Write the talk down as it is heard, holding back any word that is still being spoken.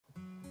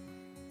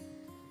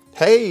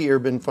Hey,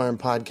 Urban Farm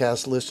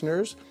Podcast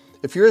listeners.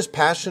 If you're as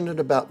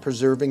passionate about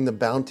preserving the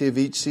bounty of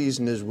each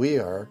season as we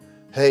are,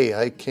 hey,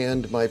 I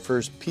canned my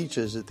first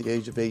peaches at the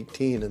age of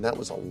 18, and that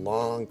was a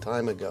long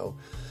time ago,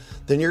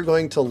 then you're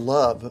going to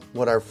love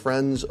what our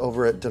friends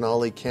over at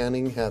Denali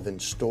Canning have in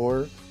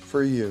store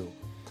for you.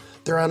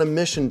 They're on a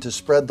mission to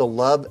spread the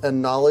love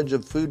and knowledge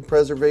of food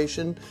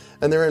preservation,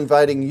 and they're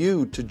inviting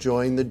you to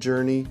join the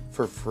journey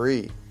for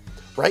free.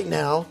 Right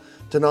now,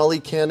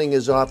 Denali Canning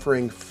is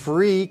offering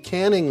free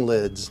canning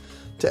lids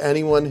to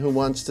anyone who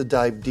wants to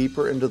dive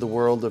deeper into the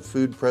world of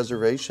food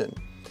preservation.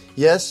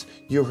 Yes,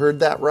 you heard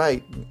that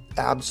right.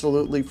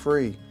 Absolutely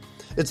free.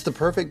 It's the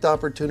perfect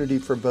opportunity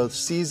for both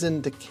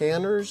seasoned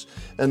canners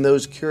and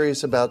those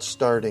curious about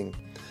starting.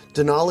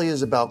 Denali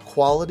is about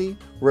quality,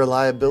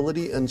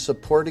 reliability, and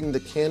supporting the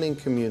canning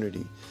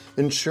community,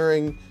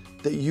 ensuring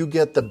that you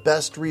get the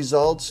best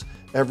results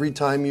every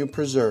time you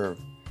preserve.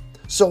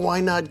 So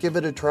why not give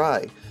it a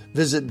try?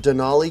 Visit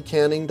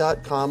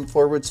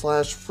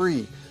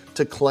denalicanning.com/free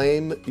to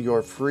claim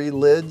your free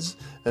lids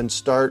and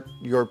start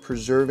your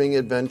preserving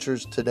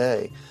adventures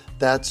today.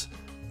 That's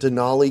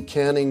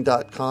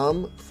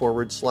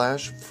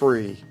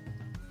denalicanning.com/free.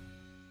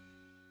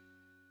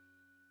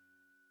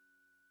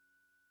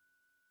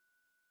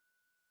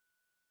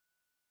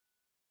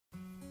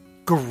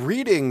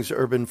 Greetings,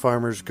 urban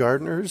farmers,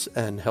 gardeners,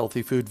 and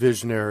healthy food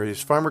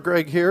visionaries. Farmer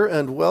Greg here,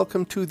 and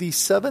welcome to the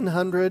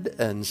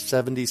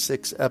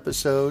 776th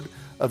episode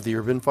of the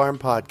Urban Farm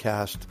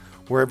Podcast,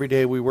 where every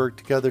day we work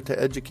together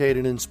to educate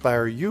and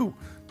inspire you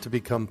to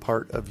become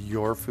part of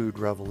your food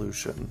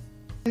revolution.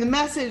 And the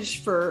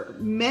message for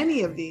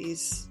many of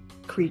these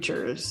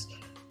creatures,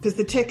 because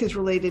the tick is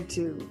related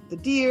to the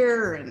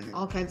deer and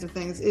all kinds of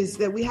things, is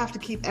that we have to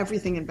keep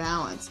everything in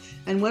balance.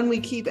 And when we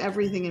keep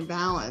everything in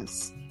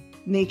balance,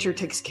 nature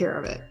takes care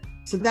of it.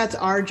 So that's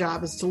our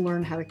job, is to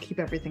learn how to keep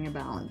everything in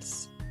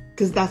balance,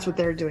 because that's what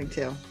they're doing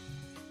too.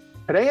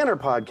 Today on our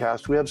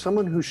podcast, we have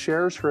someone who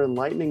shares her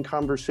enlightening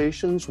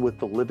conversations with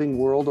the living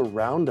world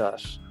around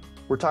us.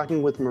 We're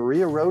talking with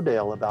Maria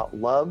Rodale about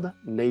love,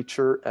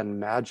 nature, and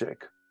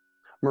magic.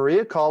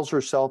 Maria calls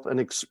herself an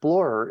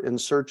explorer in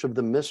search of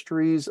the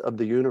mysteries of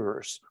the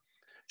universe.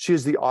 She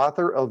is the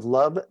author of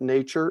Love,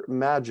 Nature,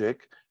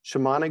 Magic,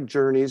 Shamanic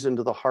Journeys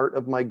into the Heart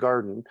of My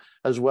Garden,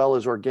 as well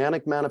as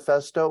Organic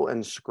Manifesto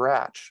and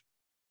Scratch.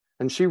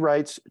 And she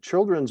writes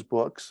children's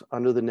books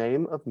under the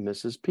name of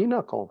Mrs.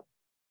 Pinochle.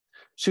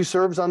 She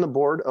serves on the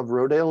board of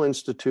Rodale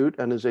Institute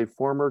and is a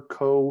former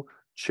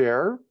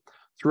co-chair.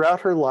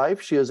 Throughout her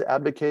life, she has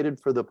advocated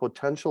for the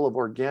potential of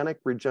organic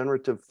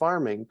regenerative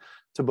farming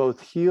to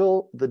both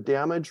heal the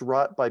damage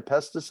wrought by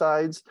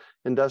pesticides,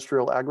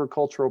 industrial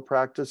agricultural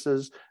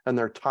practices, and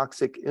their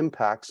toxic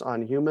impacts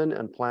on human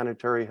and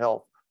planetary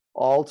health,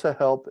 all to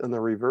help in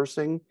the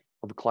reversing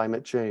of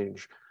climate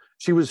change.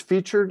 She was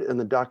featured in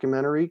the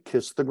documentary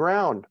Kiss the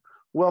Ground.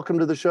 Welcome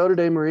to the show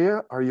today,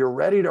 Maria. Are you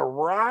ready to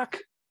rock?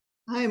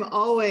 I'm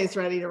always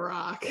ready to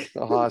rock.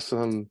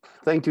 Awesome.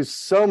 Thank you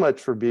so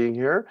much for being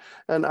here.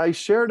 And I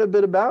shared a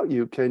bit about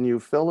you. Can you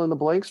fill in the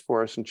blanks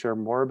for us and share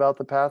more about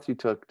the path you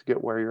took to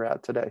get where you're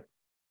at today?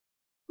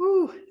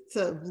 Ooh, it's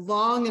a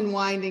long and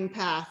winding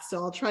path, so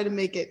I'll try to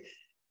make it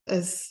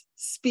as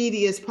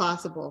speedy as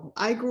possible.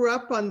 I grew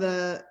up on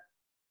the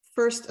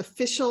first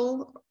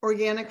official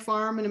organic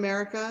farm in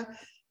America.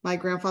 My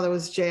grandfather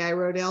was J.I.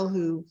 Rodale,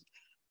 who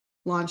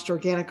launched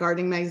Organic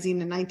Gardening magazine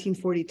in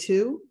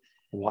 1942.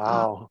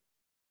 Wow.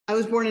 I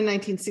was born in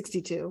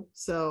 1962,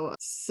 so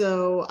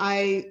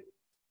I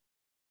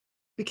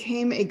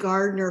became a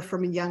gardener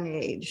from a young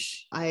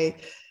age. I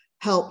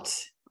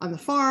helped on the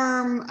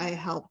farm, I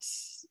helped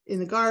in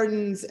the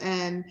gardens,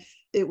 and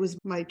it was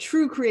my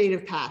true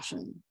creative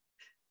passion,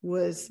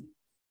 was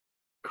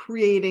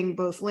creating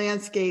both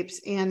landscapes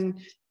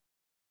and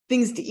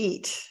things to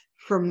eat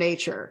from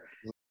nature.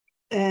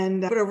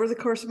 But over the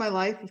course of my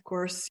life, of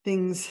course,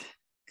 things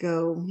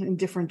go in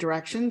different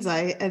directions.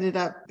 I ended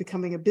up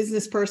becoming a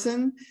business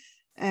person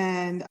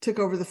and took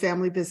over the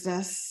family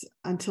business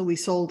until we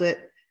sold it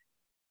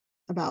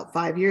about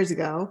 5 years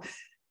ago.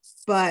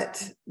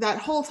 But that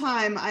whole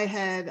time I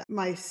had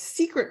my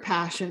secret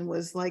passion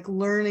was like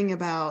learning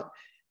about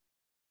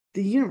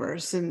the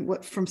universe and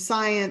what, from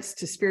science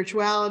to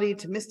spirituality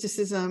to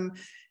mysticism.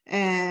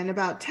 And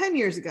about 10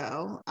 years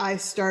ago, I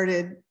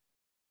started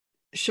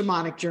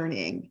shamanic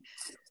journeying,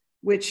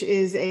 which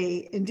is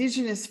a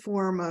indigenous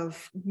form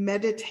of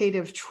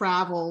meditative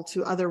travel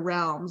to other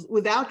realms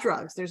without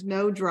drugs. There's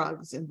no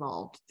drugs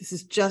involved. This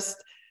is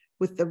just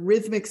with the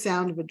rhythmic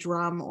sound of a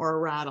drum or a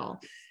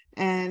rattle.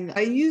 And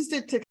I used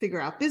it to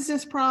figure out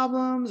business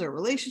problems or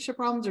relationship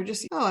problems, or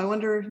just, I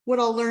wonder what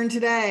I'll learn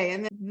today.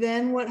 And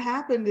then what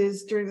happened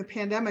is during the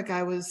pandemic,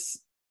 I was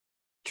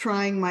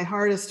trying my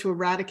hardest to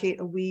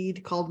eradicate a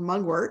weed called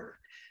mugwort,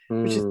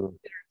 which is an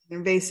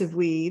invasive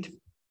weed.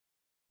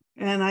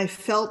 And I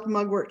felt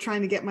mugwort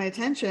trying to get my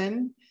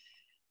attention.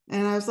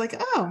 And I was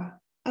like,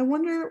 I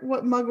wonder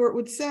what mugwort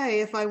would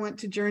say if I went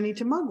to journey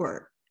to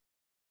mugwort.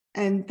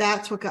 And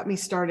that's what got me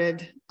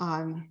started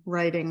on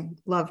writing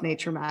Love,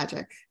 Nature,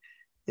 Magic.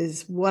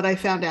 is what I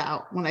found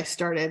out when I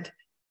started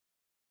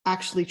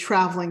actually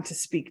traveling to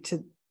speak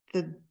to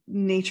the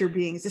nature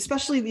beings,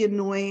 especially the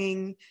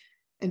annoying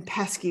and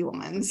pesky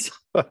ones.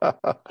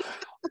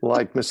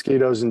 Like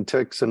mosquitoes and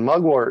ticks and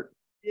mugwort.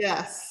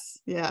 Yes,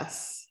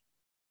 yes.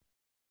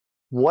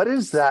 What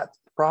does that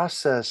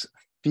process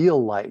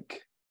feel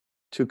like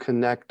to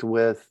connect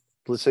with,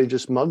 let's say,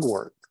 just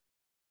mugwort?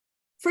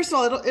 First of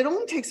all, it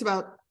only takes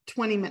about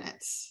 20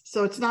 minutes.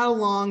 So it's not a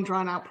long,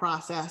 drawn out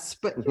process,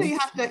 but you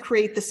have to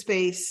create the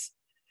space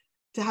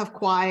to have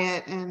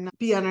quiet and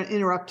be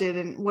uninterrupted.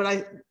 And what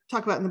I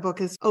talk about in the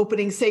book is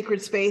opening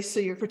sacred space so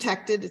you're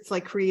protected. It's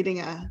like creating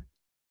a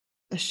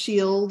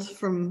shield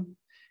from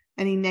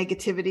any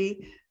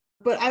negativity.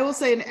 But I will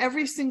say in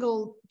every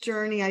single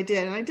journey I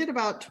did, and I did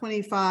about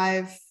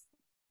 25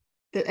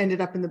 that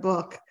ended up in the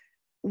book,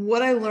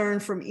 what I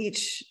learned from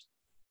each,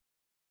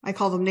 I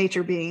call them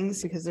nature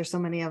beings because there's so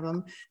many of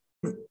them,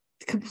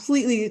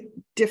 completely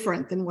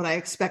different than what I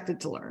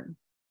expected to learn.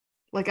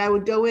 Like I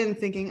would go in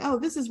thinking, oh,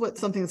 this is what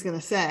something's going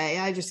to say.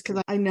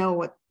 Because I know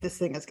what this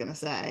thing is going to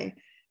say.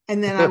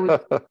 And then I was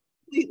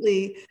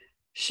completely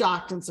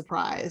shocked and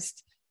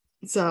surprised.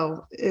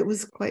 So it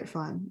was quite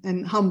fun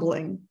and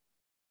humbling.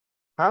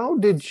 How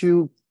did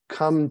you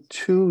come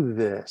to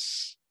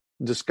this,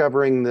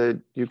 discovering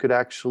that you could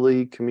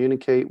actually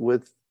communicate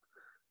with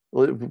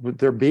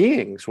their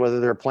beings, whether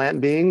they're plant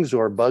beings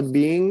or bug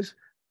beings?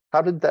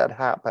 How did that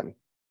happen?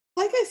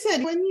 Like I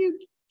said, when you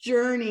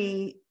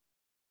journey,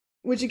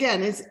 which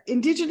again is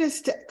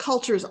indigenous to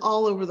cultures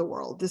all over the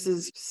world. This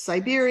is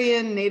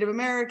Siberian, Native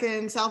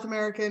American, South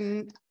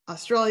American,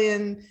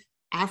 Australian,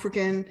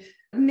 African.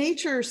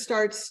 Nature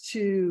starts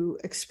to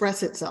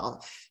express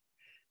itself.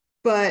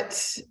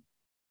 But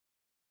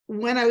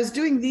when I was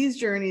doing these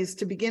journeys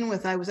to begin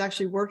with, I was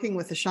actually working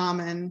with a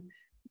shaman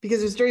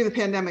because it was during the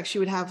pandemic. She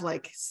would have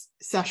like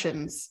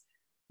sessions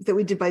that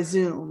we did by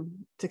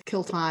Zoom to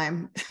kill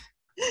time.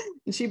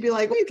 And she'd be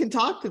like, well, you can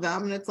talk to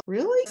them. And it's like,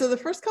 really? So the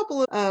first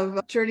couple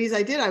of journeys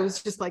I did, I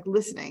was just like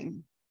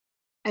listening.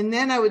 And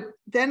then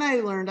I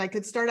learned I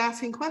could start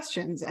asking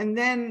questions. And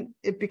then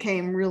it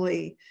became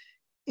really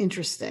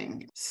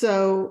interesting.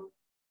 So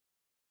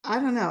I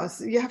don't know.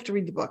 You have to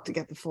read the book to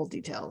get the full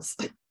details.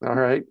 All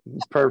right.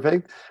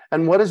 Perfect.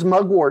 And what does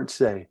mugwort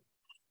say?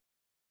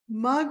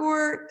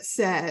 Mugwort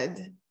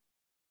said,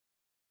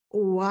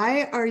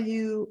 why are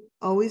you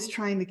always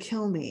trying to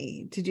kill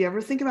me? Did you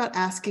ever think about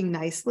asking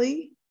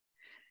nicely?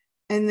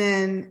 And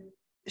then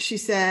she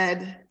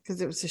said,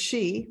 because it was a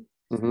she,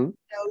 no,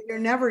 you're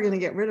never going to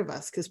get rid of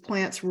us because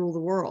plants rule the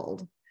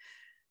world.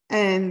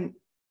 And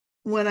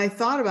when I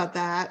thought about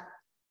that,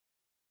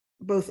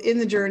 both in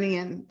the journey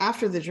and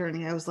after the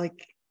journey, I was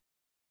like,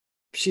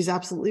 she's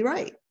absolutely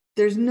right.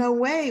 There's no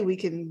way we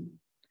can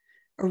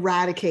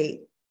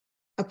eradicate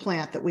a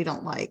plant that we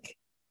don't like.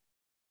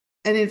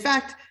 And in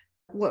fact,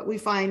 what we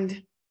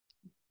find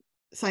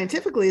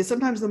scientifically is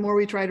sometimes the more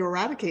we try to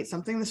eradicate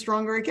something, the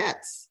stronger it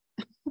gets.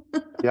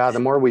 Yeah, the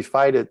more we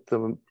fight it,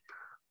 the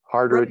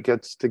harder it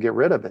gets to get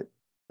rid of it.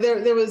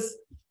 There was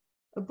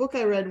a book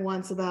I read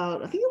once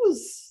about, I think it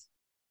was,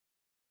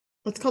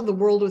 it's called The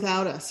World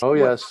Without Us. Oh,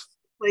 yes.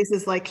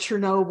 Places like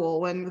Chernobyl,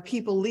 when the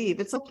people leave,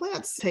 it's the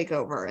plants take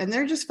over and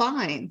they're just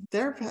fine.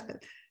 They're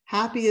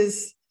happy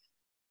as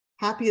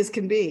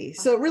can be.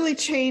 So it really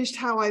changed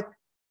how I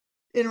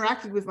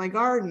interacted with my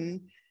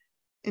garden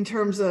in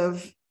terms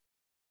of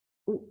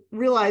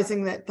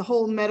realizing that the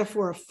whole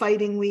metaphor of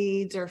fighting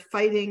weeds or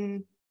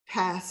fighting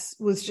pests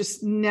was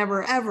just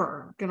never,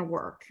 ever going to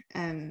work,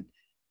 and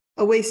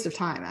a waste of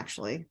time,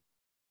 actually,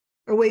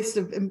 a waste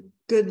of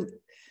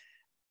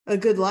a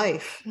good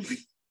life.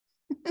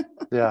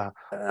 Yeah.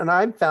 And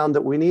I found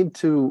that we need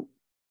to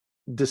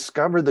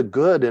discover the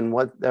good in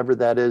whatever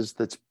that is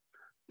that's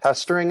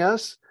pestering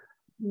us.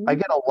 Mm-hmm. I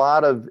get a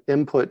lot of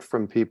input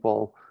from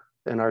people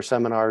in our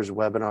seminars,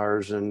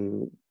 webinars,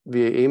 and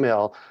via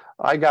email.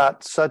 I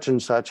got such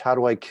and such, how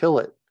do I kill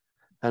it?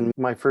 And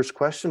my first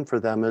question for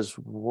them is,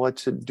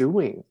 what's it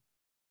doing?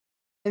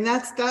 And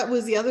that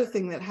was the other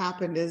thing that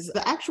happened, is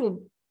the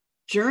actual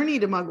journey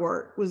to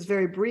mugwort was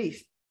very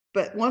brief.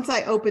 But once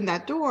I opened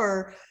that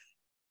door,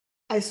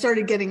 I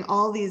started getting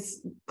all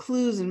these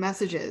clues and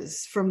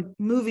messages from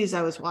movies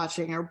I was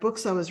watching or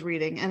books I was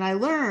reading. And I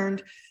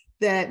learned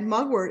that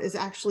mugwort is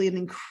actually an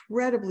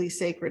incredibly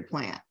sacred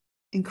plant,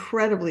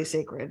 incredibly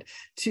sacred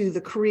to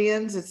the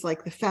Koreans. It's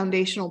like the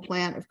foundational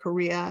plant of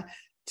Korea.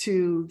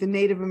 To the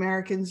Native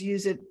Americans,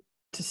 use it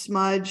to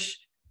smudge.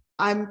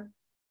 I'm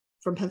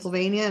from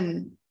Pennsylvania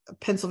and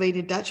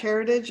Pennsylvania Dutch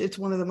heritage. It's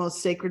one of the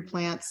most sacred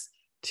plants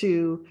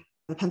to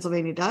the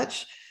Pennsylvania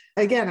Dutch.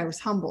 Again, I was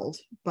humbled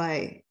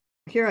by,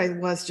 here I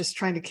was just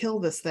trying to kill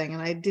this thing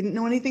and I didn't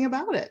know anything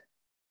about it.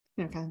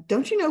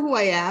 Don't you know who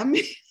I am?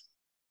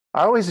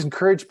 I always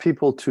encourage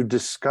people to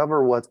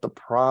discover what the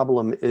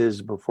problem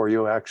is before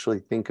you actually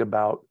think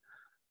about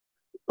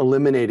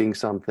eliminating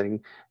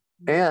something.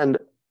 And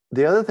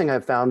the other thing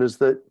I've found is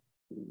that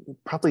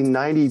probably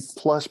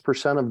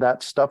 90+% of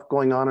that stuff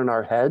going on in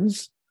our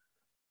heads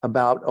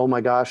about, oh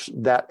my gosh,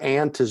 that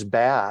ant is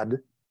bad,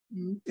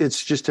 Mhm.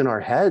 It's just in our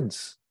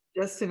heads.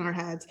 Just in our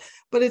heads.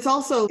 But it's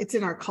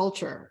in our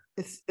culture.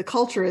 The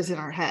culture is in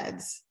our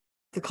heads.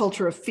 The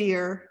culture of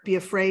fear, be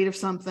afraid of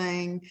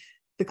something.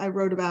 I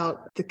wrote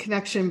about the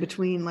connection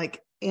between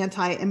like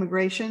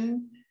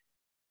anti-immigration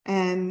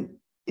and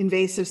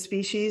invasive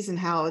species and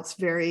how it's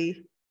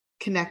very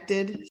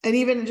connected. And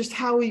even just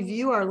how we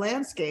view our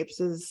landscapes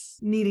as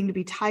needing to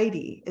be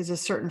tidy is a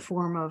certain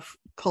form of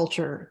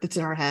culture that's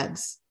in our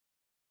heads.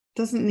 It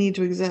doesn't need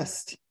to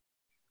exist.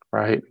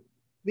 Right.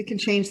 We can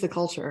change the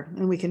culture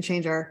and we can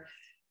change our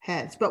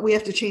heads, but we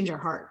have to change our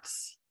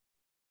hearts.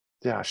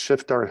 Yeah.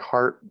 Shift our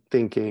heart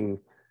thinking.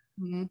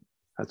 Mm-hmm.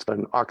 That's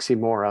an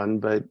oxymoron,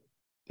 but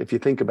if you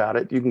think about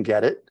it, you can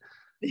get it.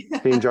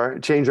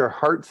 Change our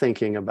heart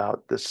thinking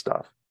about this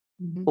stuff.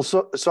 Mm-hmm. Well,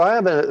 so I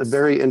have a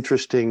very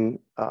interesting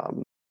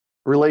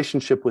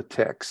relationship with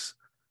ticks.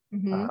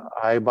 Mm-hmm.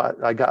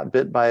 I got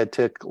bit by a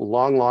tick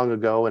long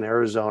ago in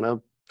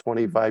Arizona,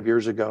 25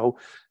 years ago,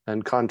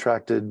 and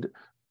contracted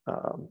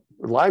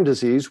Lyme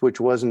disease, which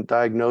wasn't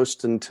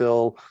diagnosed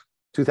until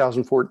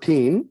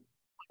 2014.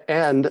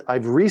 And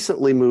I've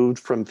recently moved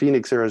from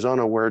Phoenix,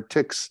 Arizona, where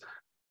ticks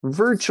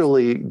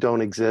virtually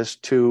don't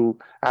exist, to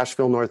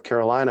Asheville, North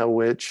Carolina,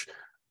 which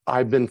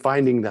I've been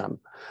finding them.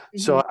 Mm-hmm.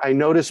 So I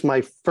notice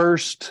my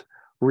first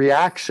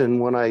reaction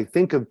when I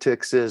think of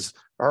ticks is,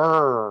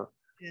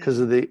 because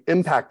of the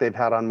impact they've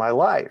had on my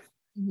life.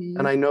 Mm-hmm.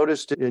 And I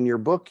noticed in your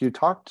book, you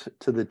talked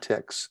to the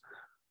ticks.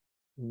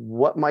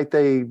 What might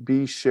they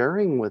be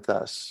sharing with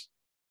us?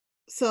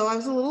 So I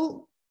was a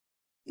little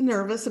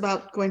nervous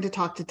about going to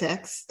talk to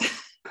ticks.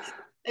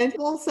 And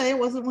I'll say it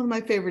wasn't one of my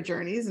favorite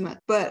journeys.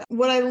 But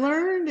what I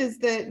learned is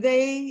that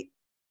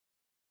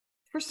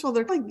first of all,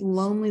 they're like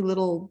lonely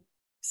little,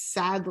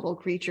 sad little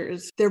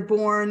creatures. They're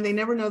born, they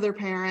never know their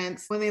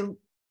parents. When they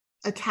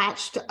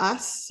attach to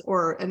us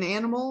or an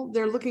animal,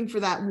 they're looking for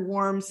that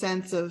warm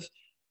sense of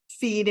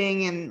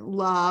feeding and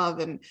love.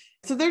 And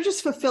so they're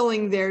just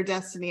fulfilling their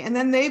destiny. And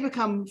then they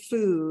become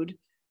food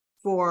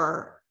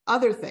for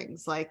other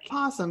things like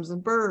possums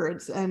and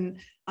birds and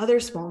other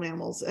small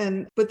mammals.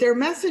 But their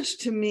message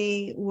to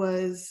me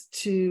was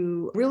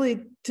to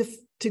really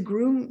to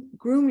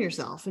groom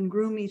yourself and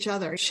groom each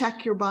other,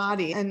 check your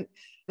body. And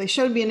they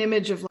showed me an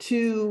image of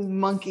two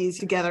monkeys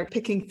together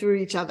picking through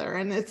each other.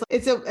 And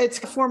it's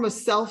a form of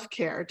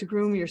self-care to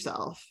groom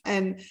yourself.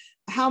 And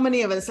how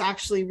many of us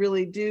actually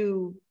really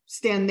do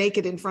stand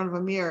naked in front of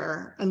a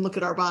mirror and look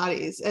at our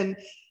bodies? And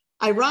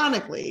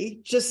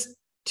ironically, just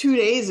 2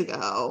 days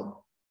ago,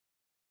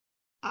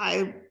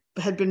 I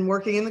had been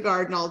working in the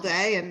garden all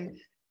day and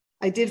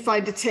I did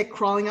find a tick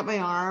crawling up my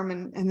arm.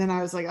 And then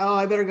I was like, oh,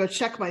 I better go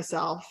check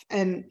myself.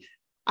 And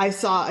I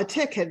saw a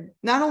tick had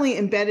not only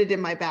embedded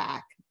in my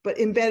back, but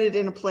embedded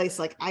in a place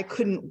like I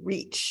couldn't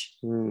reach.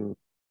 Mm.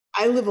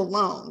 I live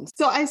alone.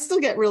 So I still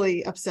get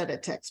really upset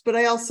at ticks, but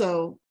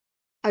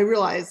I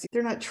realize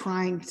they're not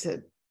trying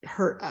to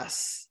hurt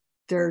us.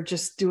 They're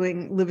just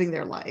living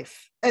their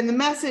life. And the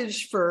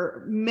message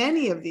for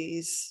many of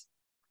these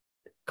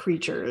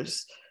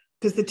creatures,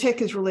 because the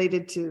tick is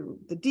related to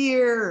the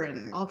deer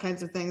and all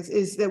kinds of things,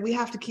 is that we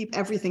have to keep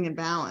everything in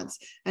balance.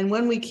 And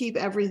when we keep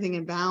everything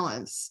in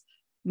balance,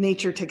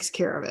 nature takes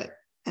care of it.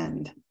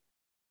 And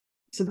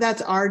so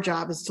that's our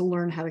job, is to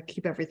learn how to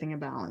keep everything in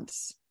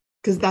balance,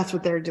 because that's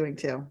what they're doing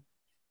too.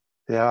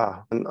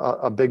 Yeah. And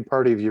a big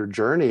part of your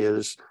journey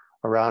is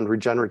around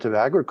regenerative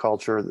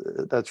agriculture.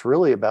 That's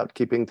really about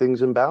keeping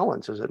things in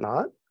balance, is it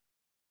not?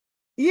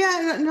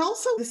 Yeah. And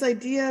also this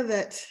idea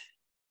that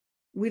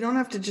we don't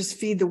have to just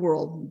feed the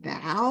world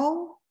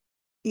now,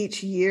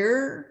 each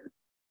year,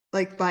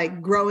 like by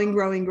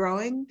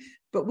growing,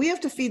 but we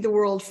have to feed the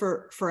world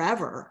for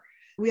forever.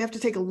 We have to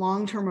take a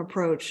long-term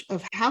approach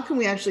of how can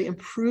we actually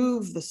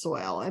improve the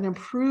soil and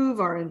improve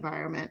our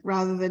environment,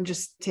 rather than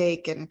just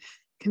take and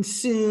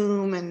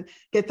consume and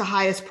get the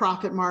highest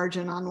profit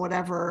margin on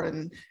whatever.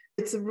 And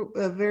it's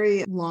a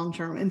very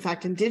long-term, in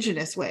fact,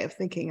 indigenous way of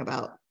thinking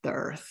about the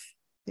earth.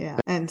 Yeah.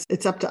 And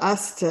it's up to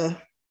us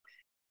to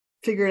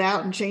figure it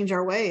out and change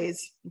our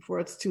ways before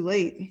it's too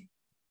late.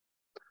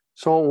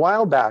 So a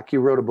while back, you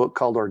wrote a book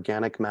called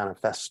Organic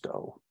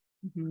Manifesto.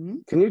 Mm-hmm.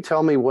 Can you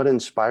tell me what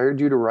inspired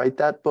you to write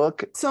that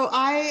book? So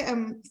I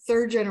am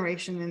third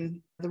generation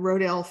in the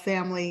Rodale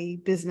family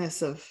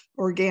business of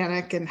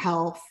organic and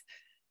health.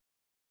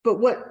 But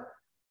what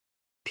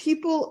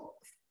people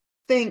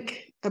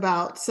think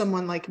about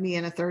someone like me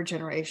in a third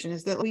generation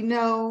is that we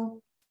know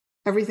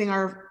everything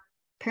our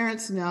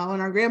parents know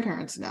and our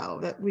grandparents know,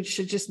 that we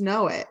should just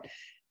know it.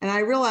 And I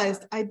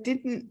realized I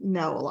didn't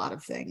know a lot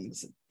of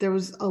things. There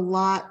was a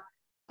lot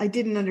I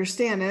didn't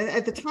understand. And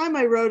at the time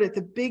I wrote it,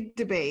 the big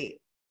debate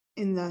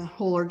in the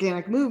whole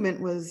organic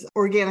movement was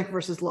organic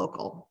versus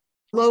local.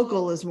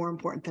 Local is more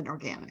important than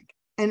organic.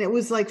 And it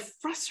was like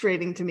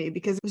frustrating to me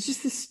because it was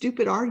just this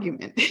stupid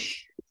argument.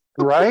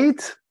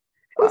 Right?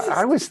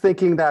 I was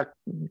thinking that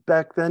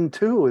back then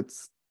too.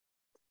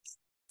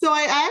 So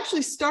I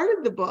actually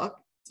started the book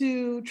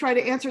to try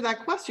to answer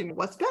that question.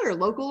 What's better,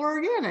 local or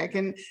organic?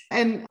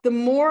 And the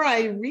more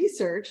I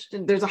researched,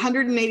 and there's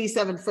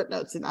 187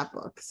 footnotes in that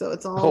book. So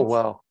it's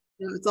all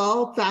It's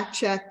all fact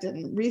checked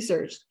and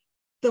researched.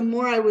 The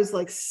more I was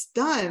like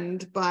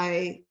stunned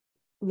by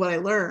what I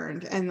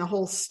learned and the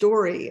whole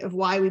story of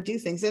why we do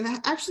things, and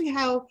actually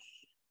how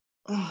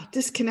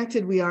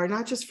disconnected we are,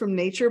 not just from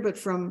nature, but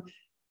from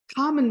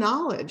common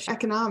knowledge,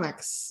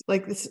 economics.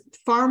 Like this,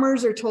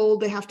 farmers are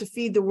told they have to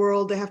feed the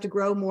world, they have to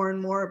grow more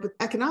and more. But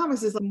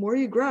economics is the more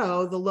you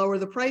grow, the lower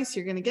the price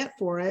you're going to get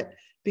for it,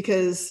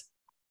 because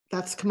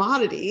that's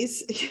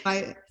commodities.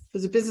 I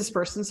was a business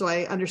person, so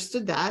I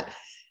understood that.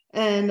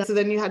 And so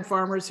then you had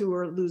farmers who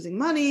were losing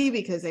money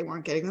because they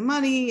weren't getting the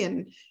money,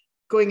 and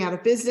going out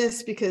of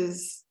business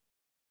because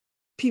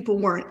people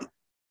weren't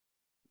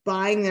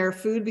buying their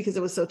food because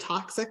it was so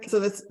toxic. So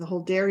that's the whole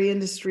dairy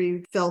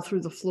industry fell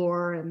through the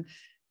floor. And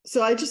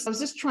so I was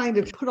just trying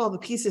to put all the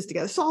pieces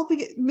together, solve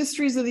the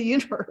mysteries of the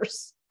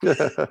universe.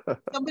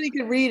 Somebody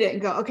could read it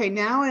and go, okay,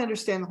 now I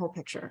understand the whole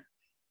picture,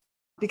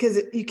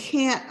 because you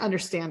can't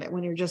understand it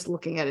when you're just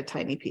looking at a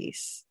tiny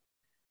piece.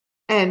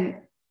 And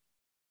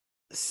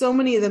so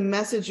many of the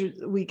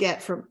messages we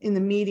get from in the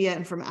media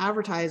and from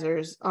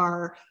advertisers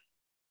are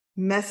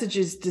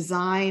messages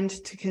designed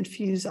to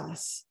confuse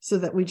us, so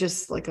that we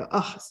just like,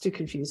 oh, it's too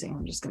confusing,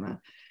 I'm just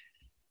gonna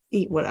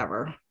eat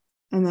whatever,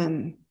 and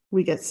then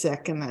we get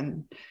sick, and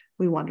then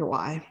we wonder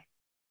why.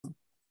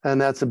 And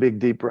that's a big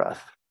deep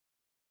breath,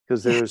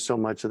 because there is so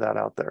much of that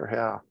out there.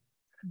 Yeah.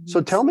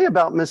 So tell me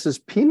about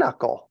Mrs.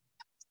 Pinochle.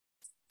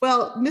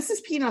 Well,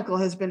 Mrs. Pinochle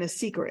has been a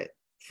secret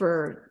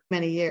for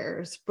many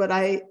years, but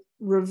I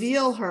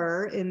reveal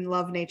her in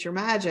Love, Nature,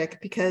 Magic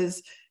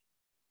because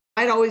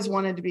I'd always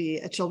wanted to be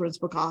a children's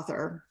book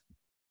author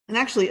and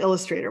actually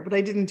illustrator, but I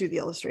didn't do the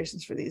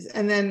illustrations for these.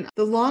 And then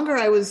the longer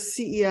I was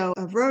CEO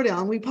of Rodale,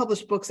 and we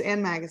published books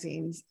and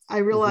magazines, I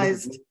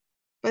realized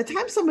by the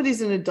time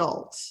somebody's an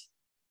adult,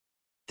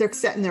 they're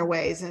set in their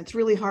ways, and it's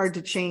really hard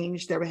to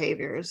change their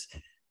behaviors.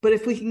 But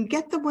if we can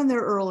get them when they're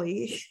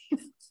early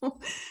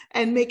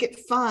and make it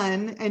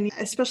fun, and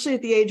especially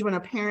at the age when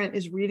a parent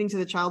is reading to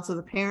the child, so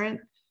the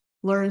parent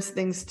learns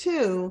things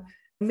too,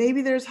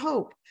 maybe there's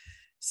hope.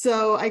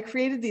 So I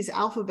created these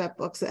alphabet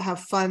books that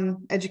have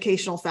fun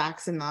educational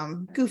facts in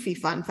them, goofy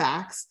fun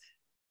facts.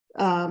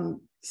 So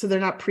they're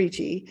not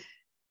preachy.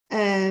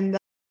 And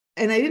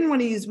I didn't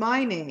want to use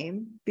my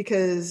name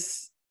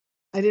because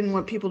I didn't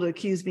want people to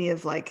accuse me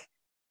of like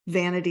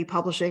vanity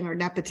publishing or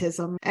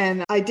nepotism.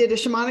 And I did a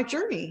shamanic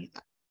journey.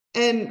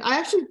 And I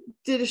actually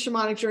did a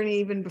shamanic journey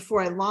even before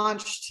I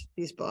launched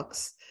these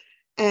books.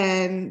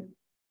 And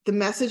the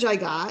message I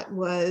got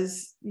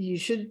was, you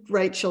should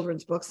write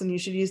children's books and you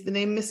should use the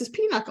name Mrs.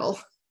 Pinochle.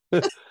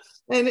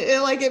 And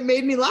it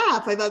made me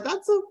laugh. I thought,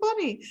 that's so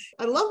funny.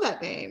 I love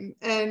that name.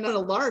 And on a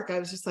lark, I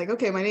was just like,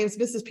 okay, my name's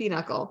Mrs.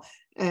 Pinochle.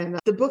 And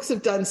the books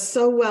have done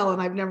so well,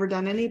 and I've never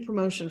done any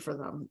promotion for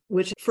them,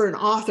 which for an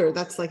author,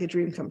 that's like a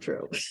dream come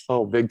true.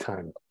 Oh, big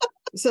time.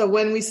 So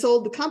when we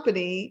sold the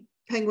company,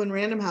 Penguin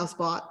Random House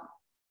bought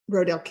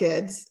Rodale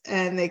Kids,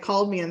 and they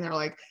called me and they're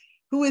like,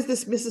 who is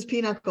this Mrs.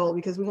 Pinochle?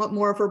 Because we want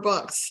more of her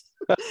books.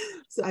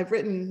 So I've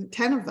written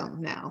 10 of them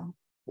now.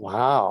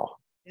 Wow.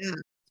 Yeah.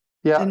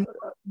 Yeah. And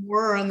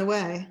more are on the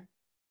way.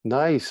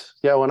 Nice.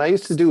 Yeah. When I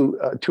used to do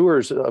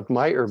tours of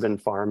my urban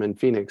farm in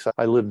Phoenix,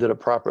 I lived at a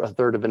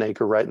third of an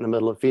acre right in the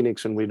middle of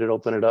Phoenix, and we'd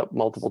open it up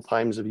multiple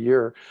times a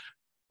year.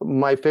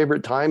 My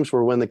favorite times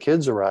were when the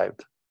kids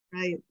arrived.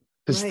 Right.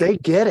 Because they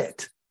get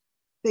it.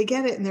 They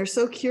get it. And they're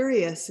so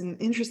curious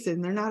and interested,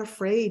 and they're not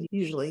afraid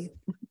usually.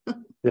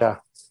 Yeah.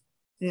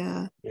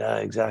 Yeah. Yeah,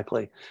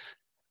 exactly.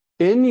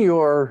 In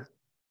your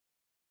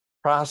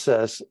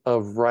process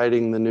of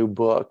writing the new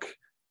book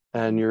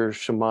and your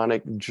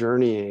shamanic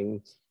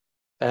journeying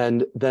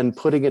and then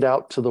putting it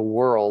out to the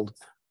world,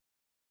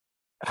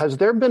 has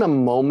there been a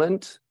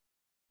moment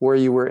where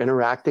you were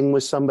interacting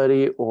with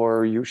somebody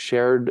or you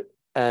shared,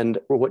 and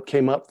what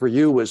came up for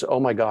you was, oh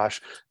my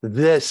gosh,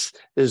 this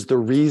is the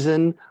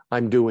reason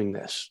I'm doing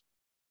this?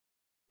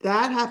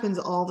 That happens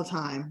all the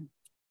time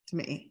to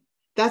me.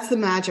 That's the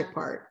magic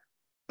part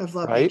of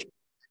Love, right? Nature,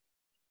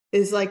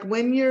 is like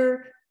when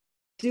you're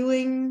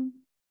doing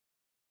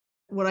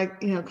what I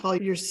call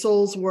your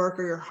soul's work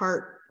or your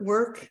heart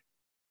work,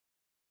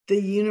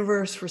 the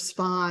universe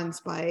responds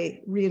by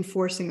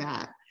reinforcing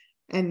that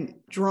and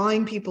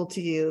drawing people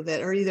to you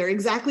that are either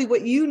exactly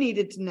what you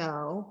needed to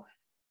know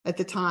at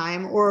the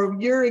time, or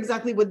you're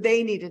exactly what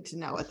they needed to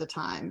know at the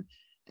time.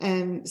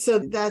 And so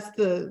that's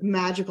the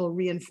magical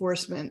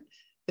reinforcement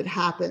that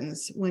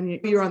happens when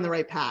you're on the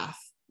right path,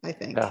 I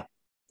think. Yeah.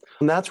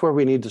 And that's where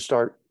we need to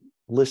start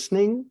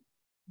listening.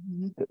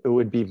 Mm-hmm. It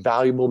would be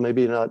valuable,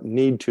 maybe not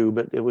need to,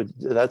 but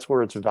that's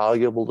where it's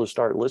valuable to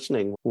start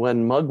listening.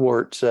 When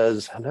Mugwort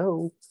says,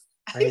 hello,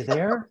 are you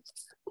there?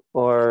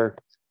 Or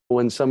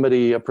when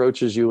somebody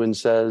approaches you and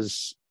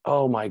says,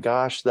 oh my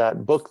gosh,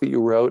 that book that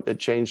you wrote, it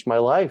changed my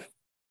life.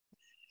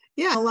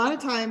 Yeah, a lot of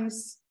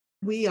times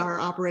we are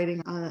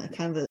operating on a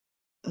kind of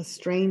a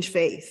strange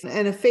faith,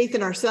 and a faith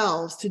in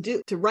ourselves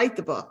to write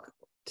the book,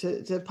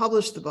 to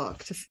publish the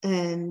book,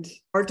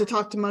 or to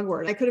talk to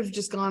Mugwort. I could have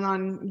just gone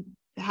on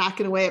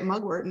hacking away at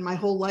Mugwort, and my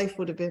whole life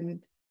would have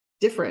been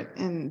different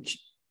and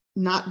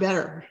not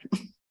better.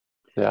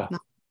 Yeah.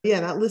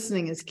 Yeah, that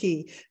listening is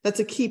key. That's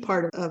a key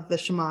part of the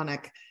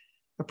shamanic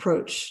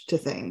approach to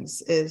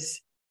things,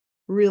 is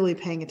really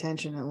paying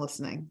attention and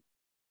listening.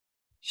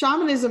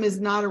 Shamanism is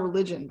not a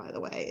religion, by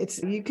the way.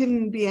 You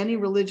can be any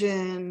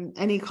religion,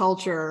 any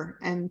culture,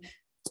 and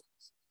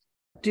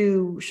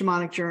do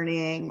shamanic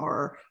journeying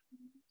or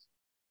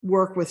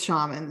work with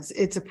shamans.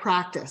 It's a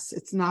practice.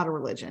 It's not a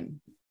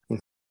religion.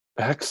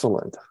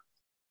 Excellent.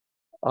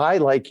 I,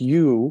 like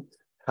you,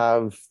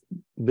 have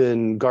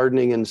been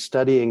gardening and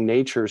studying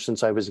nature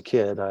since I was a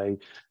kid. I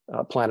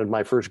planted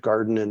my first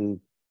garden, and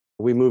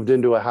we moved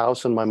into a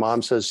house, and my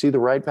mom says, "See the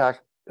right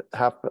back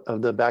half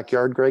of the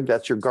backyard, Greg?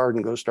 That's your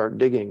garden. Go start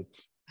digging."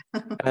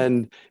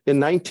 And in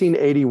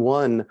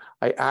 1981,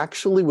 I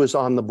actually was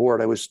on the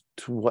board. I was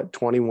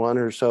 21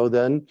 or so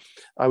then.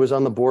 I was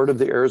on the board of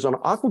the Arizona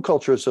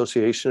Aquaculture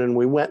Association, and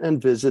we went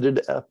and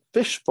visited a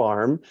fish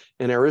farm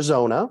in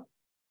Arizona.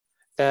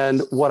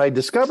 And what I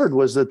discovered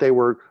was that they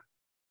were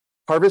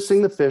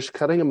harvesting the fish,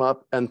 cutting them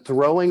up, and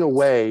throwing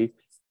away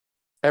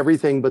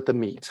everything but the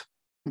meat.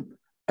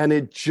 And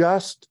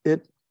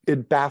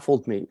it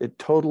baffled me. It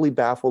totally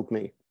baffled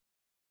me.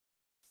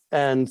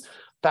 And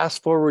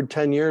fast forward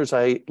 10 years,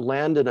 I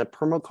land in a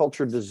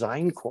permaculture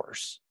design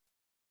course.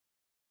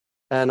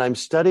 And I'm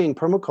studying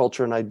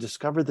permaculture, and I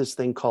discovered this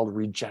thing called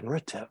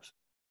regenerative.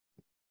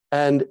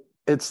 And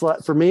it's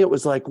like, for me, it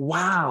was like,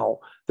 wow,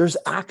 there's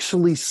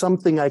actually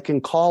something I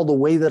can call the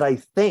way that I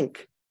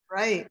think.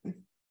 Right.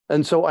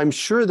 And so I'm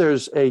sure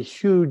there's a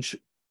huge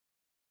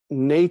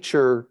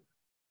nature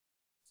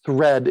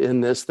thread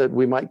in this that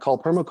we might call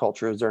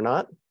permaculture, is there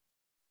not?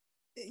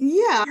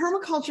 Yeah,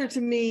 permaculture to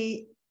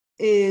me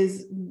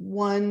is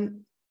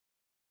one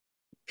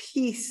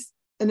piece,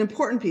 an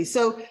important piece.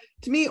 So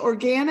to me,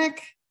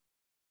 organic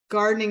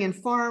gardening and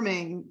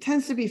farming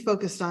tends to be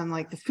focused on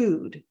like the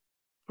food,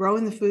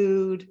 growing the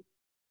food.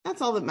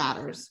 That's all that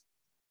matters.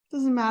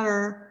 Doesn't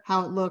matter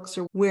how it looks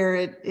or where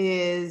it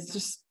is,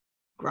 just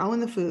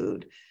growing the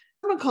food.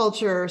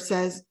 Permaculture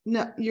says,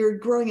 no, you're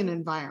growing an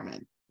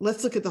environment.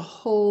 Let's look at the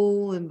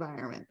whole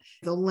environment,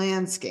 the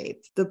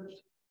landscape, the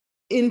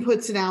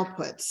inputs and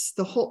outputs,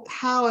 the whole,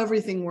 how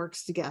everything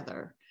works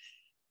together.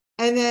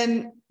 And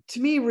then to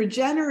me,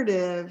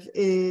 regenerative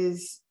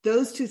is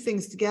those two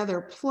things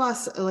together,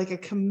 plus like a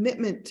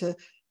commitment to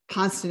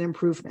constant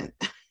improvement.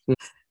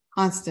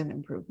 Constant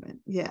improvement.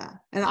 Yeah.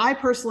 And I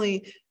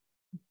personally,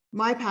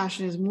 my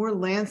passion is more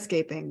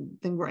landscaping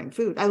than growing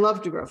food. I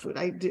love to grow food.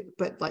 I do,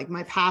 but like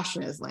my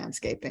passion is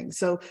landscaping.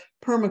 So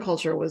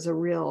permaculture was a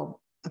real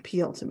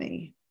appeal to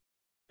me.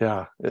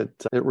 Yeah, it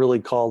really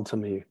called to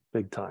me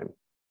big time.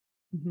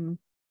 Mm-hmm.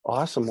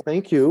 Awesome.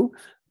 Thank you.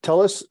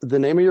 Tell us the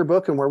name of your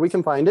book and where we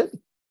can find it.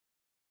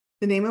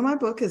 The name of my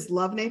book is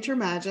Love, Nature,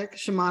 Magic,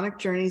 Shamanic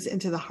Journeys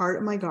into the Heart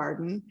of My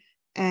Garden.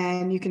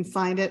 And you can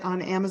find it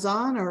on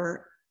Amazon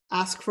or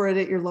ask for it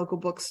at your local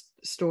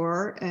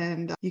bookstore.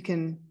 And you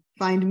can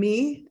find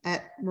me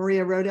at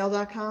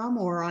mariarodale.com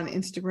or on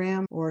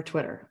Instagram or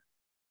Twitter.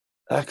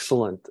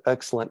 Excellent.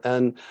 Excellent.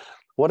 And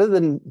what are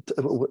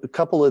a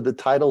couple of the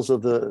titles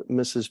of the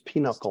Mrs.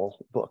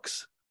 Pinnacle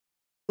books?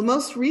 The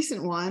most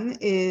recent one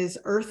is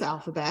Earth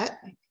Alphabet.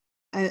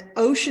 An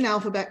Ocean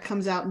Alphabet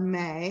comes out in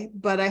May,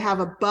 but I have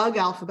a Bug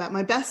Alphabet.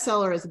 My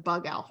bestseller is a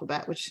Bug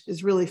Alphabet, which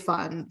is really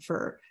fun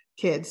for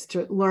kids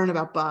to learn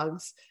about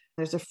bugs.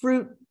 There's a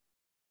fruit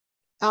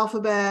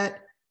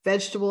alphabet,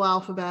 vegetable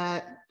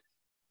alphabet,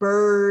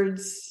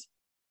 birds,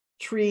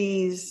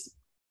 trees.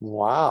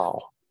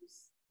 Wow.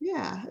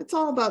 Yeah, it's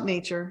all about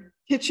nature,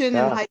 kitchen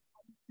and hiking.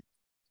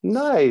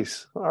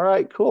 Nice. All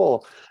right,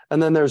 cool.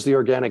 And then there's the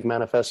Organic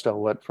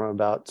Manifesto, from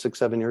about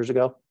 6-7 years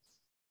ago?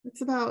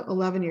 It's about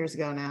 11 years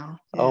ago now.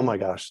 Yeah. Oh my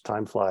gosh,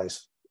 time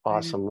flies.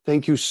 Awesome.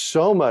 Thank you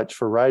so much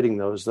for writing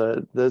those.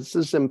 This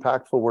is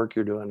impactful work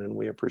you're doing, and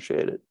we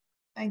appreciate it.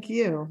 Thank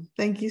you.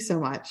 Thank you so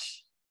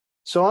much.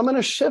 So I'm going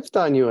to shift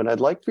on you, and I'd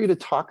like for you to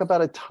talk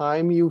about a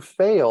time you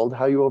failed,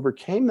 how you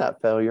overcame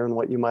that failure, and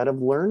what you might have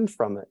learned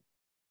from it.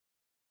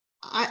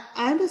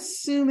 I'm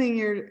assuming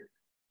you're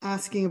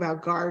asking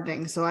about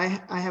gardening. So I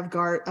have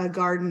a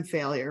garden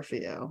failure for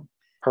you.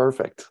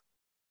 Perfect.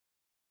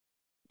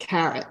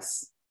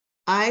 Carrots.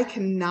 I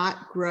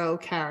cannot grow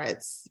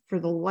carrots for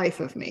the life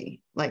of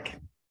me. Like,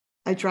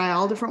 I try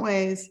all different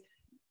ways,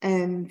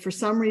 and for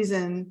some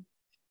reason,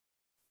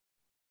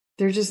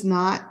 they're just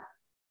not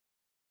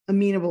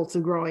amenable to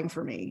growing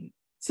for me.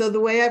 So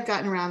the way I've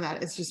gotten around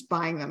that is just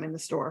buying them in the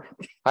store.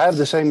 I have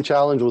the same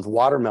challenge with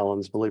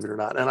watermelons, believe it or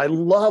not. And I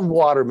love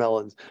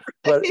watermelons,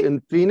 but in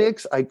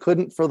Phoenix, I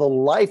couldn't for the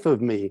life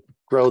of me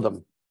grow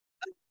them.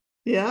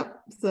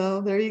 Yep.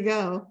 So there you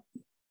go.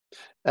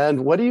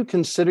 And what do you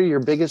consider your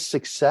biggest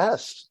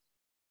success?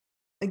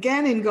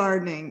 Again, in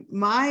gardening,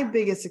 my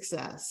biggest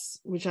success,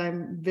 which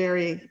I'm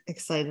very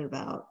excited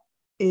about,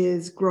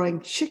 is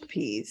growing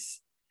chickpeas,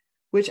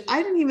 which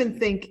I didn't even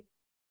think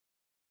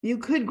you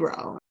could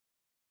grow.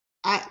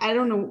 I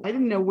don't know. I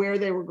didn't know where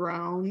they were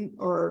grown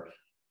or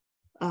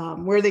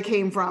where they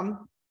came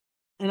from.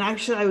 And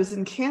actually, I was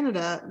in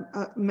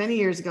Canada many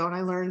years ago, and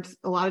I learned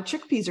a lot of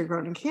chickpeas are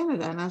grown in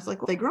Canada. And I was like,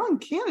 well, they grow in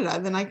Canada,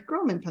 then I could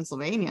grow them in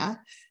Pennsylvania.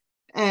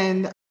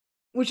 And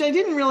which I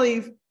didn't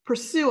really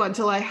pursue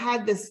until I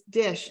had this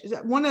dish.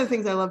 One of the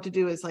things I love to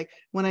do is like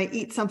when I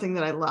eat something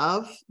that I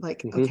love,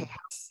 like, okay,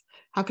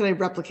 how can I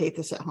replicate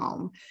this at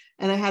home?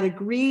 And I had a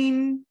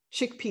green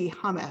chickpea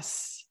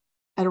hummus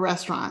at a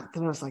restaurant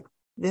that I was like,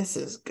 this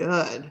is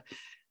good.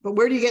 But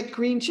where do you get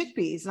green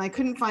chickpeas? And I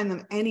couldn't find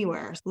them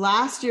anywhere.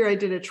 Last year, I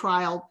did a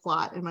trial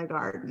plot in my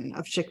garden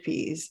of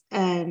chickpeas,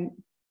 and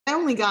I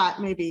only got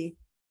maybe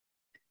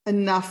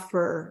enough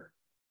for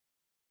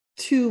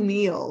 2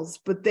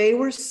 meals, but they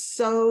were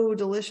so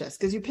delicious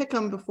because you pick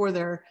them before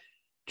they're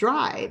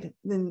dried.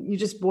 Then you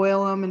just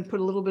boil them and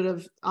put a little bit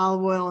of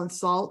olive oil and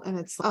salt, and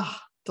it's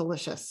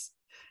delicious.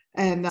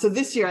 And so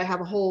this year I have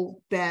a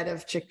whole bed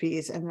of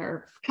chickpeas, and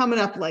they're coming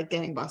up like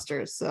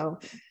gangbusters. So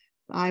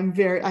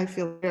I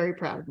feel very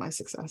proud of my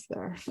success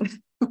there.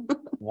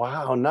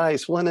 Wow,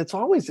 nice. Well, and it's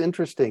always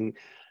interesting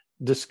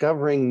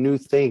discovering new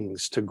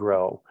things to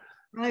grow.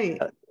 Right.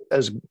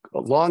 As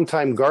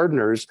longtime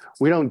gardeners,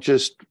 we don't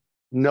just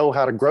know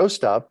how to grow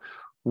stuff.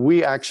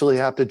 We actually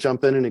have to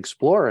jump in and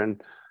explore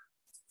and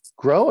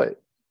grow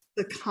it.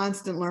 The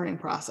constant learning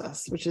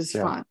process, which is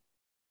fun.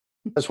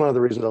 That's one of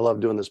the reasons I love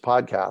doing this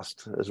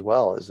podcast as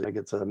well, is I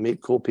get to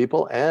meet cool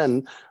people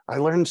and I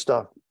learn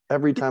stuff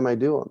every time I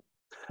do them.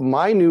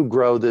 My new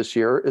grow this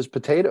year is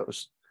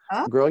potatoes.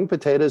 Growing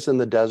potatoes in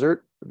the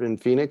desert in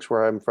Phoenix,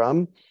 where I'm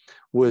from,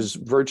 was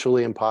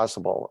virtually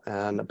impossible.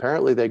 And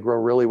apparently they grow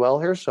really well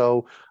here.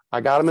 So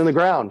I got them in the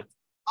ground.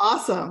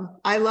 Awesome.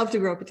 I love to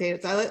grow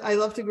potatoes. I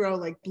love to grow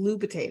like blue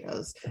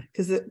potatoes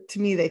because to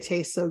me, they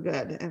taste so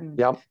good and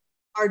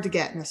hard to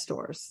get in the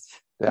stores.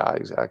 Yeah,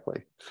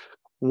 exactly.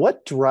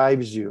 What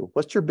drives you?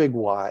 What's your big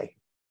why?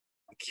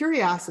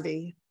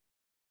 Curiosity.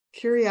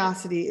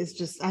 Curiosity is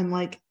just, I'm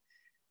like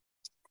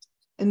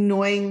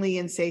annoyingly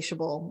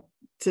insatiable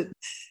to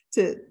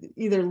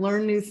either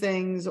learn new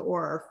things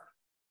or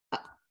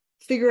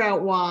figure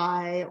out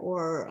why,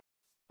 or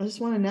I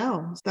just want to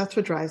know. That's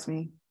what drives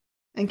me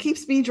and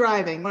keeps me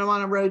driving when I'm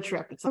on a road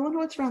trip. It's, I wonder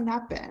what's around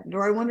that bend,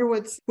 or I wonder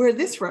where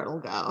this road will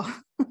go.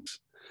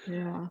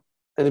 Yeah.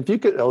 And if you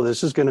could,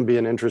 this is going to be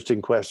an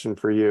interesting question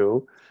for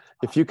you.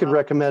 If you could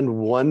recommend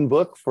one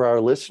book for our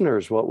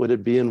listeners, what would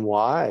it be and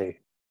why?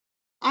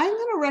 I'm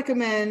going to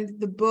recommend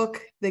the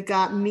book that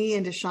got me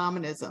into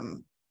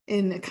shamanism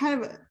in a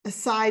kind of a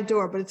side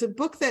door, but it's a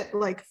book that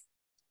like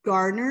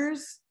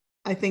gardeners,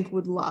 I think,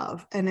 would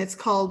love. And it's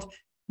called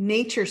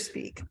Nature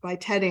Speak by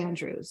Ted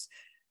Andrews.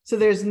 So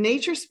there's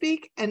Nature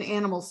Speak and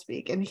Animal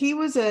Speak. And he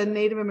was a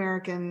Native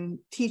American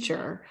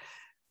teacher,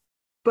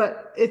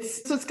 but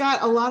it's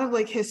got a lot of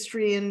like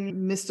history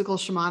and mystical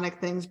shamanic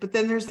things. But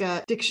then there's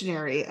a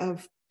dictionary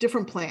of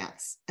different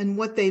plants and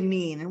what they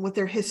mean and what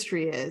their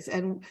history is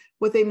and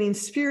what they mean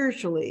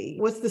spiritually.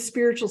 What's the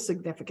spiritual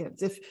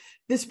significance? If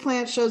this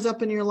plant shows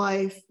up in your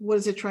life, what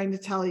is it trying to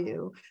tell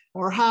you?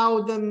 Or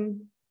how the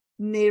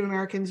Native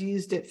Americans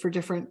used it for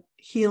different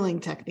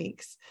healing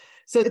techniques.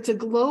 So it's a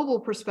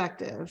global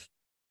perspective,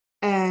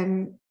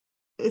 and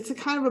it's a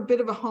kind of a bit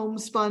of a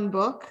homespun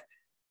book.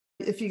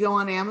 If you go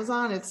on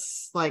Amazon,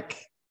 it's like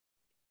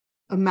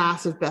a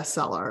massive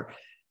bestseller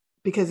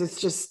because it's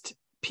just,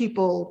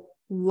 people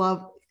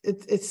love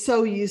it. It's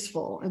so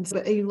useful, and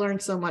you learn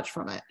so much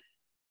from it.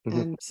 Mm-hmm.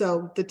 And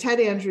so the Ted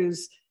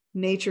Andrews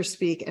Nature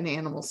Speak and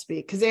Animal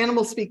Speak, because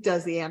Animal Speak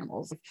does the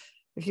animals.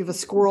 If you have a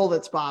squirrel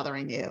that's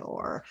bothering you,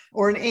 or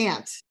an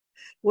ant,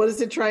 what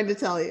is it trying to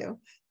tell you?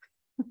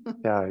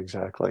 Yeah,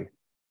 exactly.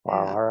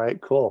 Wow. Yeah. All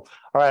right, cool.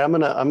 All right, I'm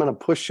gonna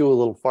push you a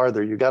little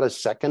farther. You got a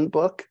second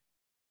book?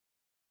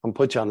 I'm gonna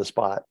put you on the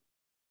spot.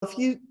 If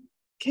you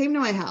came to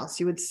my house,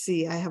 you would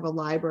see I have a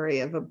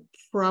library of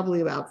probably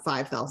about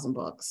 5,000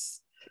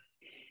 books.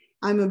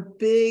 I'm a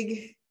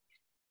big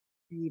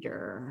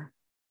reader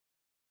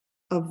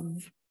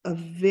of a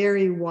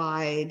very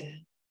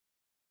wide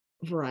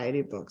variety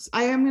of books.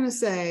 I am going to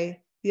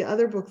say the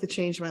other book that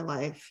changed my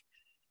life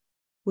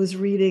was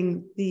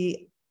reading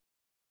the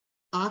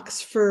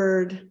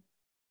Oxford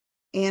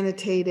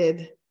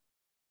annotated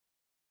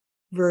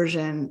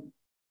version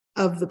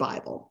of the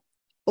Bible,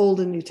 Old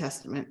and New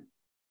Testament,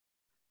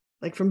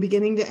 like from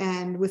beginning to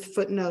end with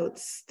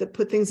footnotes that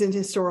put things into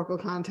historical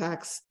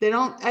context. They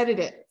don't edit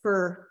it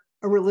for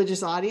a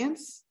religious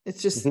audience.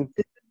 It's just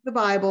the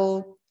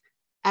Bible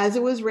as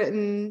it was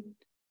written,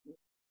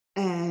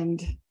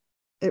 and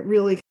it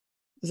really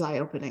is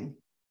eye-opening.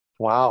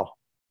 Wow.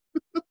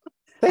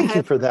 Thank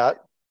you for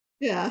that.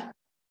 Yeah.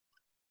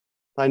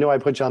 I know I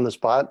put you on the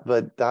spot,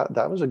 but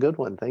that was a good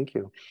one. Thank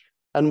you.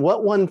 And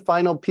what one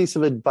final piece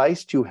of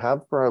advice do you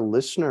have for our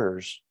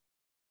listeners?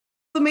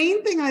 The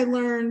main thing I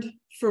learned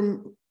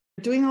from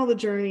doing all the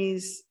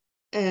journeys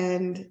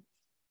and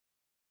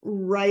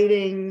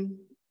writing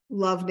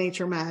Love,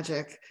 Nature,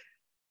 Magic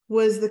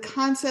was the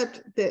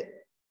concept that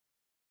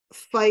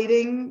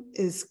fighting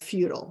is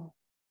futile.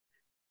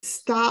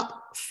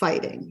 Stop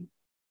fighting.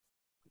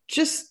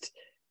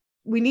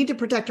 We need to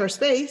protect our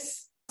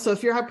space. So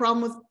if you have a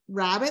problem with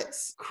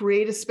rabbits,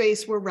 create a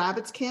space where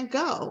rabbits can't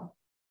go.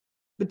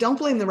 But don't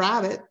blame the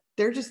rabbit.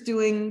 They're just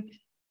doing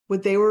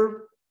what they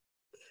were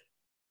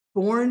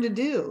born to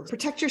do.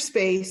 Protect your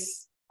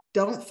space.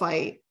 Don't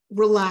fight.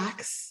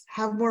 Relax.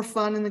 Have more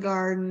fun in the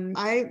garden.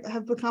 I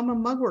have become a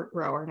mugwort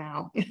grower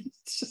now.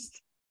 It's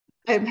just,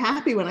 I'm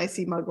happy when I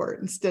see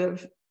mugwort instead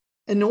of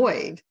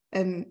annoyed.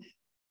 And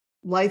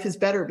life is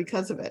better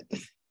because of it.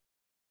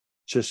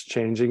 Just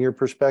changing your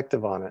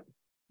perspective on it.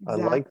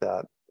 Exactly. I like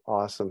that.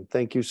 Awesome.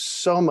 Thank you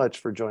so much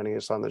for joining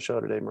us on the show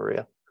today,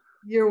 Maria.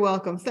 You're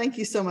welcome. Thank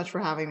you so much for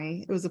having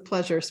me. It was a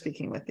pleasure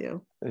speaking with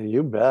you.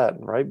 You bet.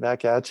 Right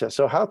back at you.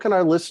 So how can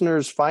our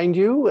listeners find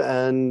you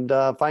and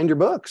find your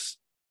books?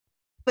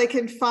 They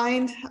can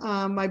find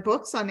my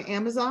books on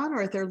Amazon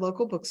or at their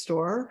local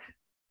bookstore.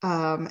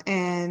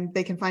 And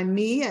they can find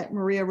me at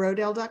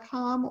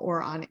mariarodale.com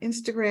or on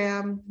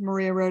Instagram,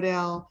 Maria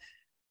Rodale,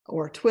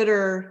 or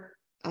Twitter.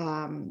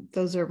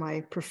 Those are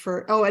my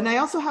preferred. Oh, and I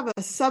also have a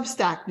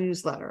Substack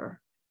newsletter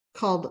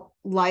called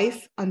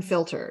Life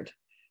Unfiltered,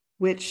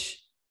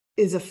 which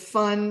is a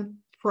fun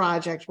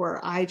project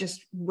where I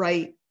just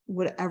write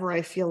whatever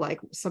I feel like.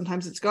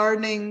 Sometimes it's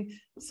gardening,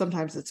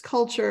 sometimes it's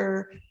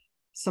culture,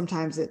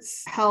 sometimes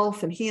it's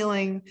health and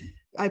healing.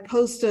 I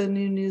post a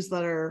new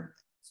newsletter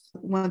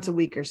once a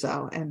week or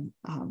so, and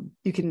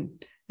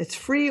it's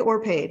free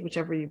or paid,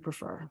 whichever you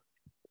prefer.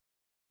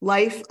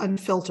 Life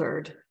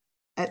Unfiltered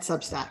at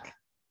Substack.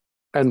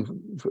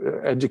 And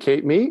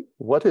educate me,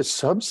 what is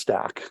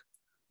Substack?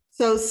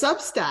 So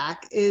Substack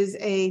is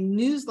a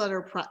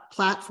newsletter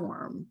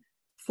platform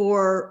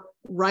for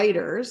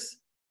writers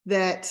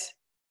that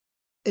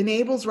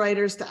enables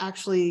writers to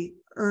actually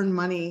earn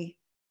money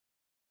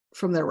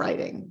from their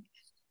writing.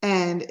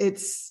 And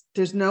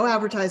there's no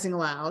advertising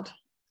allowed.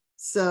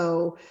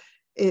 So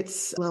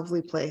it's a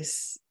lovely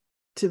place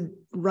to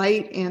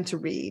write and to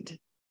read.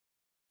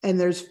 And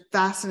there's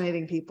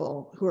fascinating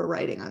people who are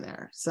writing on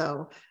there.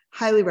 So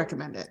highly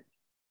recommend it.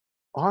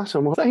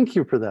 Awesome. Well, thank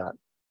you for that.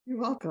 You're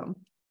welcome.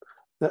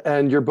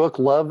 And your book,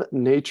 Love,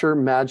 Nature,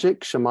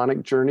 Magic,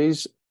 Shamanic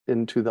Journeys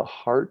into the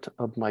Heart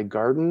of My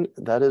Garden,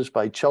 that is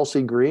by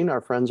Chelsea Green, our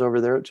friends over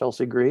there at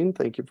Chelsea Green.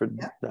 Thank you for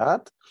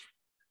that.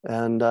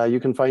 And you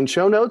can find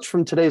show notes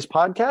from today's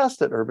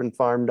podcast at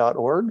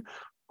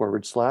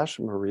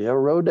urbanfarm.org/Maria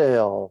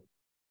Rodale.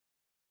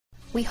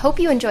 We hope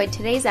you enjoyed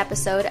today's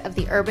episode of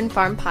the Urban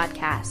Farm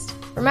Podcast.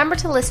 Remember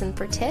to listen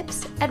for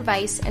tips,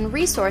 advice, and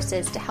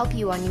resources to help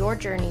you on your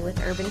journey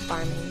with urban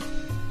farming.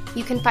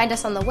 You can find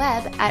us on the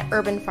web at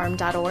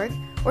urbanfarm.org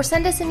or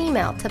send us an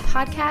email to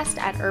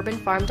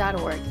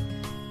podcast@urbanfarm.org.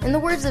 In the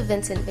words of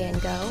Vincent van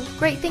Gogh,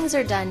 great things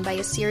are done by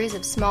a series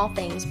of small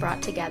things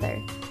brought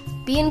together.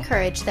 Be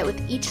encouraged that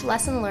with each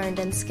lesson learned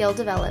and skill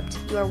developed,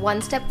 you are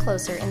one step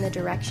closer in the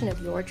direction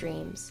of your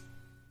dreams.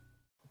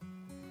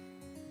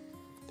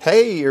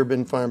 Hey,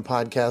 Urban Farm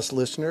Podcast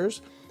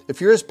listeners. If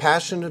you're as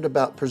passionate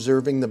about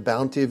preserving the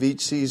bounty of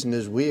each season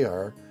as we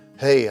are,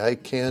 hey, I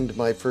canned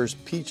my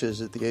first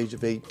peaches at the age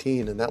of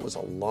 18, and that was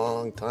a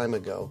long time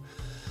ago,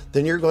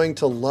 then you're going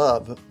to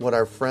love what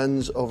our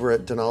friends over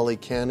at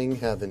Denali Canning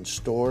have in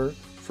store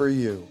for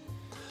you.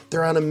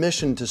 They're on a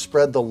mission to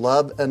spread the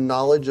love and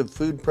knowledge of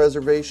food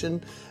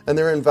preservation, and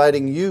they're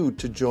inviting you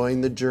to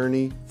join the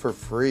journey for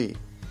free.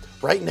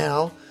 Right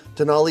now,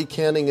 Denali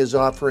Canning is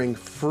offering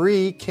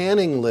free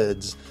canning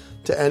lids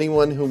to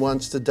anyone who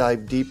wants to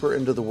dive deeper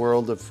into the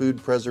world of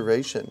food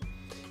preservation.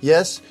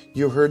 Yes,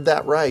 you heard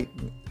that right.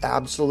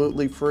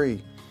 Absolutely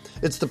free.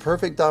 It's the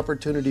perfect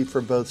opportunity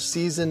for both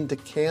seasoned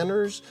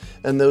decanners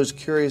and those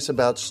curious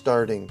about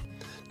starting.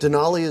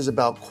 Denali is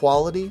about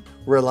quality,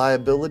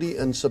 reliability,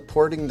 and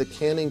supporting the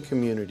canning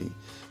community,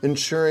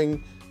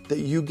 ensuring that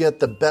you get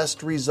the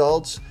best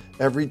results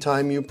every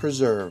time you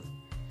preserve.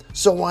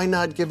 So why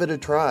not give it a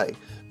try?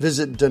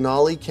 Visit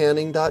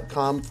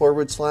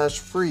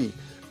denalicanning.com/free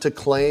to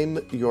claim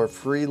your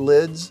free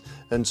lids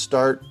and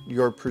start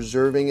your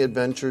preserving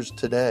adventures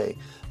today.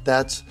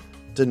 That's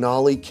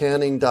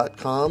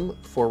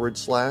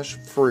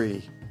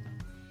denalicanning.com/free.